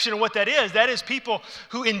description of what that is people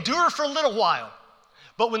who endure for a little while.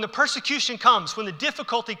 But when the persecution comes, when the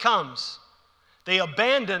difficulty comes, they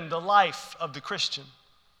abandon the life of the Christian.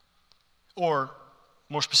 Or,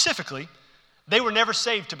 more specifically, they were never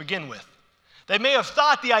saved to begin with. They may have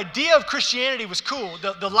thought the idea of Christianity was cool.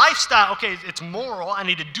 The lifestyle, okay, it's moral, I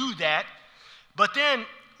need to do that. But then,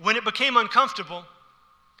 when it became uncomfortable,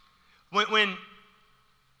 when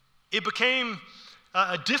it became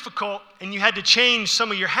difficult and you had to change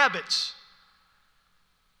some of your habits,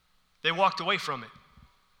 they walked away from it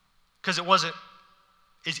because it wasn't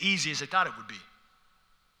as easy as they thought it would be.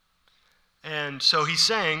 And so he's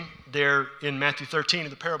saying there in Matthew 13 in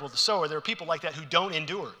the parable of the sower, there are people like that who don't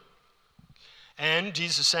endure. And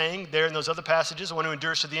Jesus is saying there in those other passages, the one who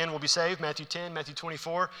endures to the end will be saved, Matthew 10, Matthew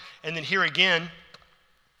 24. And then here again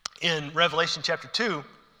in Revelation chapter 2,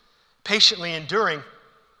 patiently enduring,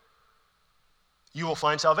 you will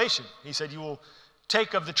find salvation. He said, you will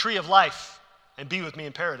take of the tree of life and be with me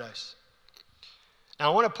in paradise.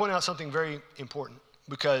 Now I want to point out something very important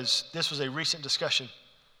because this was a recent discussion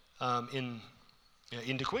in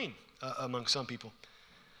De Queen among some people.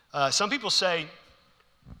 Some people say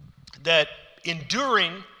that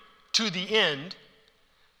enduring to the end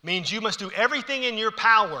means you must do everything in your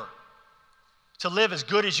power to live as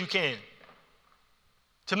good as you can,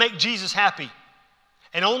 to make Jesus happy.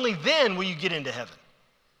 And only then will you get into heaven,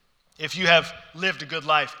 if you have lived a good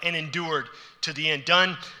life and endured to the end,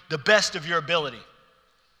 done the best of your ability.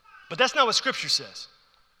 But that's not what Scripture says.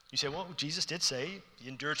 You say, well, Jesus did say, you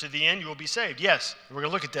endure to the end, you will be saved. Yes, we're going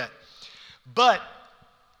to look at that. But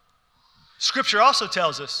Scripture also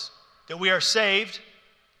tells us that we are saved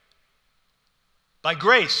by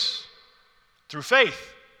grace, through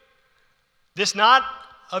faith. This not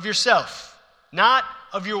of yourself, not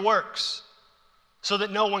of your works, so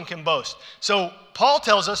that no one can boast. So Paul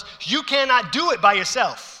tells us you cannot do it by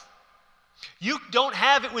yourself. You don't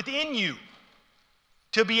have it within you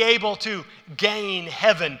to be able to gain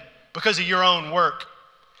heaven because of your own work,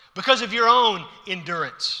 because of your own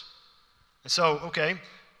endurance. And so, okay,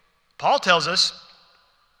 Paul tells us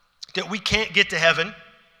that we can't get to heaven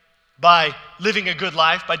by living a good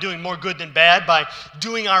life, by doing more good than bad, by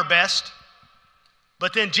doing our best.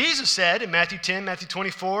 But then Jesus said in Matthew 10, Matthew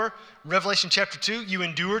 24, Revelation chapter 2, you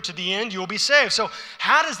endure to the end, you will be saved. So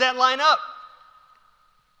how does that line up?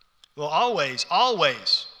 Well, always,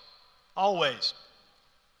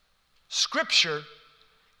 Scripture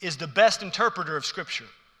is the best interpreter of Scripture.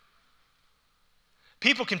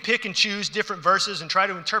 People can pick and choose different verses and try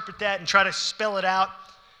to interpret that and try to spell it out.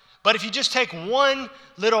 But if you just take one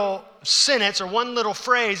little sentence or one little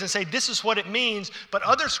phrase and say, this is what it means, but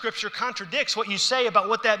other Scripture contradicts what you say about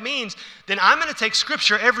what that means, then I'm going to take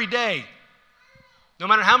Scripture every day, no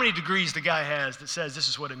matter how many degrees the guy has that says this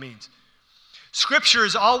is what it means. Scripture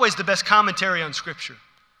is always the best commentary on Scripture.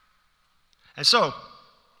 And so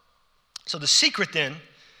the secret then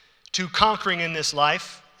to conquering in this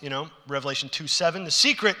life, Revelation 2:7, the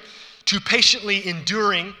secret to patiently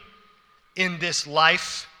enduring in this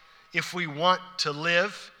life, if we want to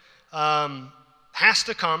live, has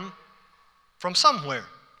to come from somewhere.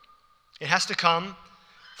 It has to come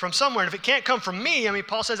from somewhere. And if it can't come from me,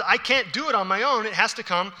 Paul says, I can't do it on my own. It has to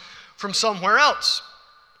come from somewhere else.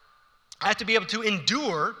 I have to be able to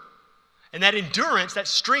endure, and that endurance, that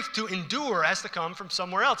strength to endure, has to come from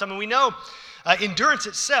somewhere else. We know endurance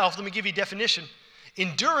itself, let me give you a definition.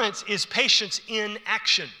 Endurance is patience in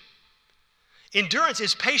action. Endurance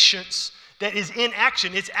is patience that is in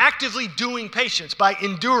action. It's actively doing patience by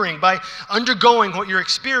enduring, by undergoing what you're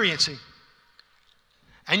experiencing.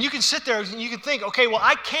 And you can sit there and you can think, okay, well,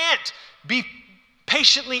 I can't be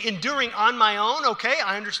patiently enduring on my own. Okay,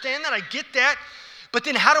 I understand that. I get that. But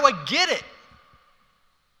then how do I get it?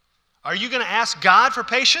 Are you going to ask God for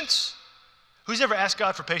patience? Who's ever asked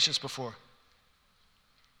God for patience before?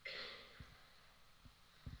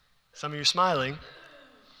 Some of you are smiling.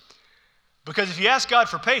 Because if you ask God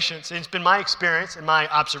for patience, and it's been my experience and my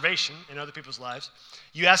observation in other people's lives,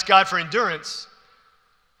 you ask God for endurance,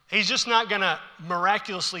 He's just not going to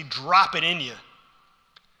miraculously drop it in you.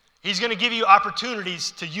 He's going to give you opportunities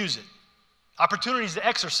to use it, opportunities to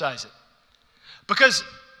exercise it. Because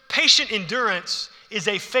patient endurance is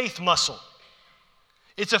a faith muscle.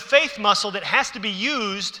 It's a faith muscle that has to be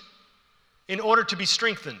used in order to be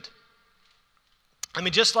strengthened.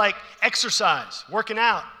 Just like exercise, working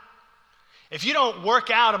out. If you don't work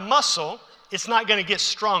out a muscle, it's not going to get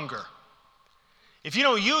stronger. If you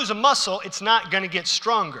don't use a muscle, it's not going to get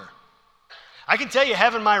stronger. I can tell you,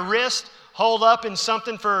 having my wrist hold up in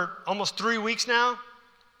something for almost 3 weeks now,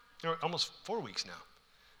 or almost 4 weeks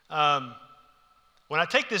now. When I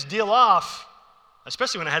take this deal off,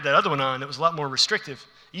 especially when I had that other one on, it was a lot more restrictive.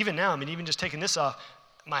 Even now, even just taking this off,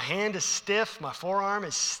 my hand is stiff, my forearm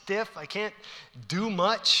is stiff, I can't do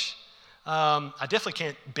much. I definitely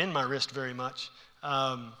can't bend my wrist very much.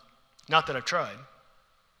 Not that I've tried.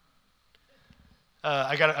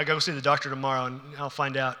 I gotta go see the doctor tomorrow, and I'll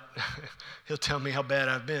find out. He'll tell me how bad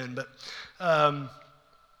I've been.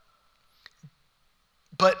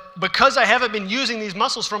 But because I haven't been using these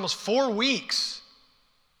muscles for almost 4 weeks,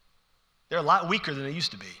 they're a lot weaker than they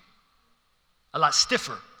used to be. A lot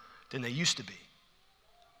stiffer than they used to be.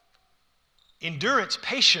 Endurance,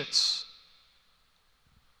 patience,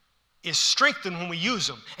 is strengthened when we use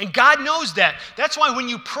them. And God knows that. That's why when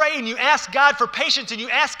you pray and you ask God for patience and you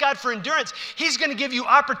ask God for endurance, He's going to give you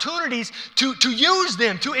opportunities to use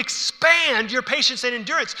them, to expand your patience and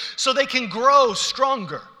endurance so they can grow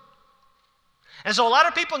stronger. And so a lot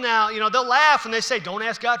of people now, they'll laugh when they say, don't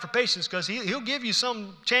ask God for patience because He'll give you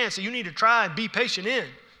some chance that you need to try and be patient in.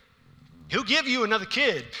 He'll give you another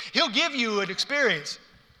kid. He'll give you an experience.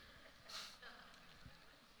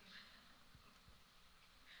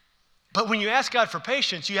 But when you ask God for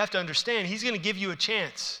patience, you have to understand He's going to give you a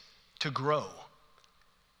chance to grow.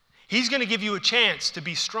 He's going to give you a chance to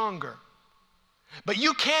be stronger. But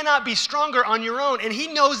you cannot be stronger on your own, and He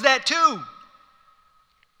knows that too.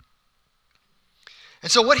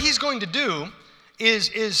 And so what he's going to do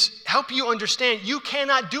is help you understand you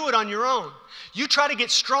cannot do it on your own. You try to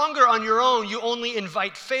get stronger on your own, you only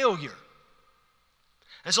invite failure.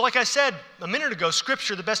 And so like I said a minute ago,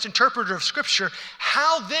 Scripture, the best interpreter of Scripture,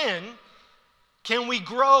 how then can we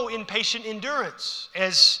grow in patient endurance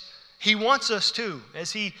as he wants us to,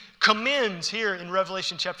 as he commends here in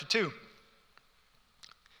Revelation chapter 2?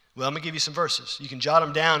 Well, I'm going to give you some verses. You can jot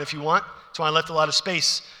them down if you want. That's why I left a lot of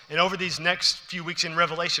space. And over these next few weeks in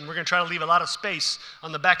Revelation, we're going to try to leave a lot of space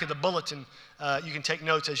on the back of the bulletin. You can take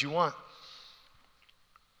notes as you want.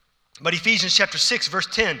 But Ephesians chapter 6, verse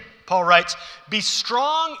 10, Paul writes, "Be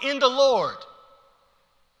strong in the Lord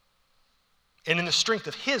and in the strength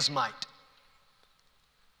of his might."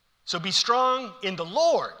 So be strong in the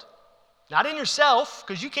Lord, not in yourself,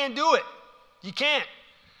 because you can't do it. You can't.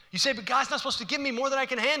 You say, but God's not supposed to give me more than I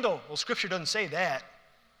can handle. Well, Scripture doesn't say that.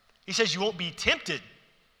 He says you won't be tempted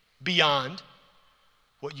beyond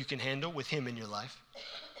what you can handle with him in your life.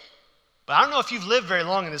 But I don't know if you've lived very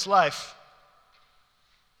long in this life.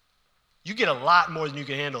 You get a lot more than you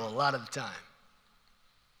can handle a lot of the time.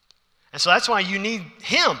 And so that's why you need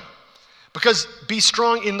him. Because be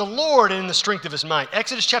strong in the Lord and in the strength of his might.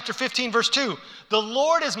 Exodus chapter 15, verse 2. The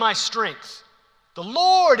Lord is my strength. The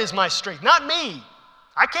Lord is my strength, not me.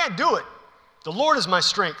 I can't do it. The Lord is my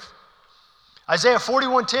strength. Isaiah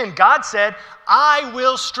 41:10, God said, I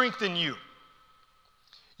will strengthen you.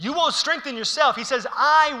 You won't strengthen yourself. He says,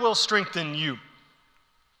 I will strengthen you.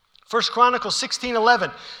 1 Chronicles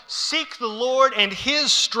 16:11, seek the Lord and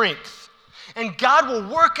his strength, and God will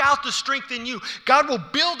work out the strength in you. God will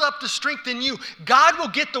build up the strength in you. God will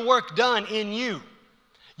get the work done in you.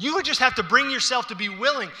 You just have to bring yourself to be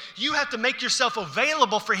willing. You have to make yourself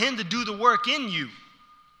available for him to do the work in you.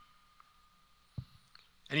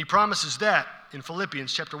 And he promises that in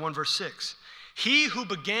Philippians chapter 1, verse 6. He who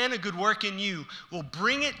began a good work in you will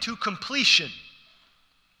bring it to completion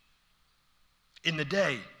in the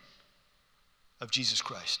day of Jesus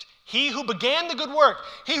Christ. He who began the good work,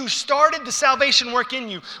 he who started the salvation work in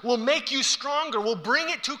you, will make you stronger, will bring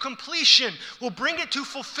it to completion, will bring it to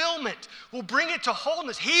fulfillment, will bring it to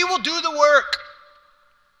wholeness. He will do the work.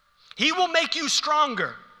 He will make you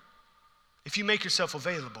stronger if you make yourself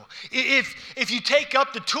available. If you take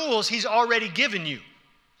up the tools he's already given you.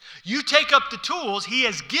 You take up the tools he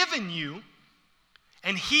has given you,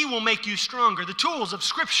 and he will make you stronger. The tools of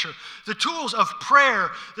Scripture, the tools of prayer,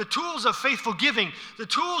 the tools of faithful giving, the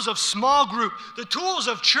tools of small group, the tools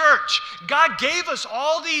of church. God gave us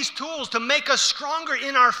all these tools to make us stronger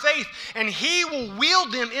in our faith, and he will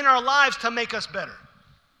wield them in our lives to make us better,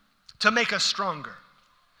 to make us stronger,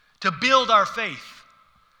 to build our faith,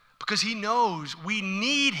 because he knows we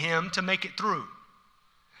need him to make it through.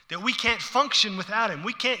 That we can't function without him.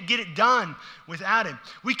 We can't get it done without him.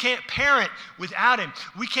 We can't parent without him.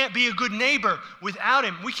 We can't be a good neighbor without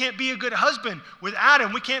him. We can't be a good husband without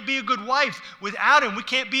him. We can't be a good wife without him. We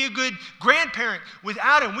can't be a good grandparent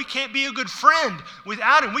without him. We can't be a good friend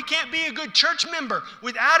without him. We can't be a good church member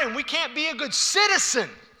without him. We can't be a good citizen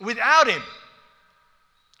without him.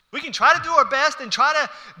 We can try to do our best and try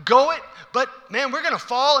to go it, but man, we're going to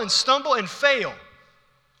fall and stumble and fail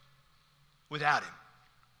without him.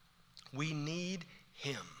 We need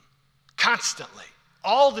him constantly,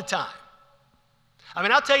 all the time. I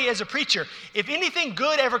mean, I'll tell you as a preacher, if anything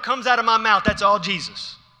good ever comes out of my mouth, that's all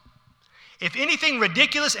Jesus. If anything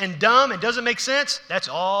ridiculous and dumb and doesn't make sense, that's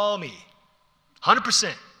all me.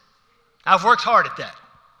 100%. I've worked hard at that.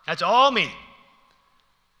 That's all me.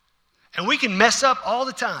 And we can mess up all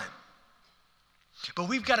the time. But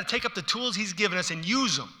we've got to take up the tools he's given us and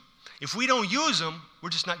use them. If we don't use them, we're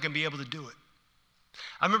just not going to be able to do it.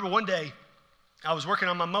 I remember one day I was working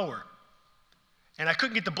on my mower, and I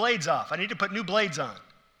couldn't get the blades off. I needed to put new blades on.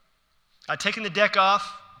 I'd taken the deck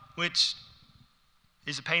off, which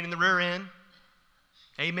is a pain in the rear end.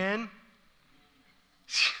 Amen?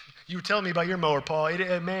 You were telling me about your mower, Paul.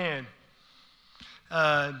 Man.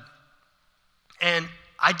 And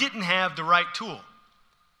I didn't have the right tool.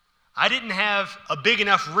 I didn't have a big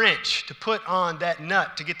enough wrench to put on that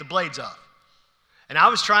nut to get the blades off. And I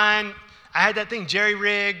was trying. I had that thing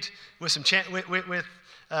jerry-rigged with some with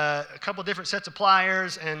a couple different sets of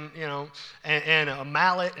pliers and a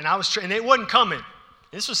mallet, and and it wasn't coming.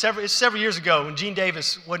 This was several years ago when Gene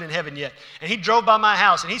Davis wasn't in heaven yet, and he drove by my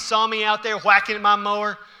house and he saw me out there whacking at my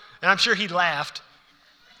mower, and I'm sure he laughed.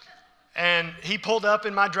 And he pulled up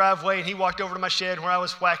in my driveway and he walked over to my shed where I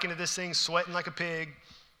was whacking at this thing, sweating like a pig.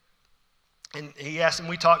 And he asked him.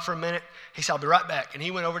 We talked for a minute. He said, "I'll be right back," and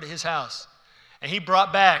he went over to his house, and he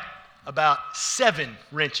brought back about 7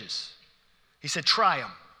 wrenches. He said, "Try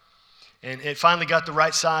them." And it finally got the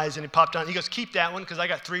right size, and it popped on. He goes, keep that one, because I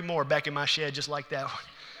got 3 more back in my shed just like that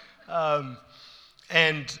one.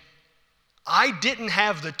 And I didn't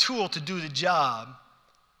have the tool to do the job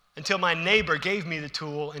until my neighbor gave me the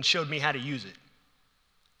tool and showed me how to use it.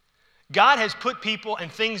 God has put people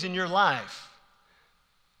and things in your life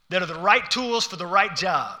that are the right tools for the right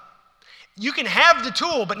job. You can have the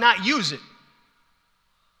tool but not use it.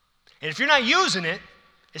 And if you're not using it,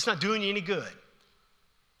 it's not doing you any good.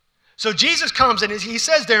 So Jesus comes and he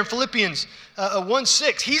says there in Philippians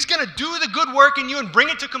 1:6, he's going to do the good work in you and bring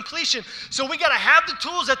it to completion. So we got to have the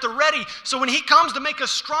tools at the ready. So when he comes to make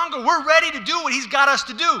us stronger, we're ready to do what he's got us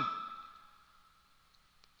to do.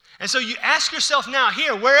 And so you ask yourself now,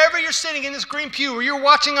 here, wherever you're sitting in this green pew or you're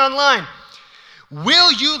watching online,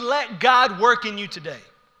 will you let God work in you today?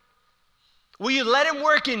 Will you let him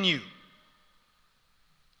work in you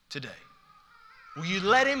today? Will you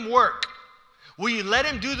let him work? Will you let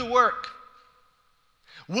him do the work?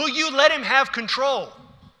 Will you let him have control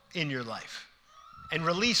in your life and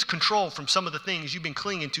release control from some of the things you've been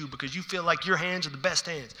clinging to because you feel like your hands are the best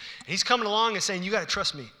hands? And he's coming along and saying, you got to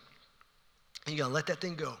trust me. And you got to let that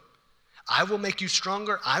thing go. I will make you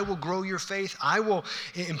stronger. I will grow your faith. I will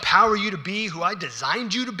empower you to be who I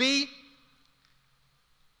designed you to be.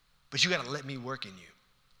 But you got to let me work in you.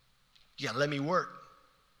 You got to let me work.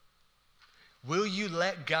 Will you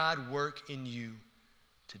let God work in you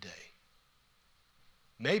today?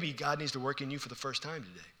 Maybe God needs to work in you for the first time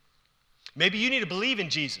today. Maybe you need to believe in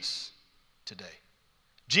Jesus today.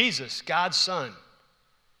 Jesus, God's Son,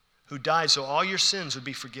 who died so all your sins would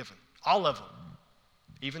be forgiven. All of them.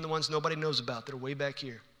 Even the ones nobody knows about that are way back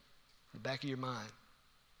here, in the back of your mind.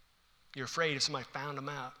 You're afraid if somebody found them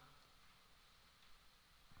out.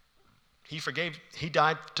 He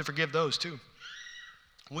died to forgive those too.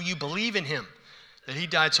 Will you believe in him, that he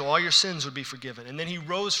died so all your sins would be forgiven, and then he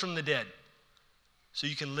rose from the dead so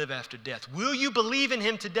you can live after death? Will you believe in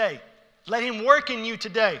him today? Let him work in you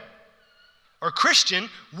today. Or Christian,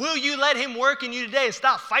 will you let him work in you today and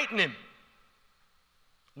stop fighting him?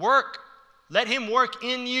 Work. Let him work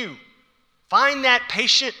in you. Find that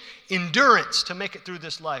patient endurance to make it through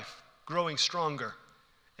this life, growing stronger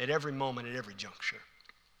at every moment, at every juncture.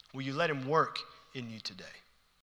 Will you let him work in you today?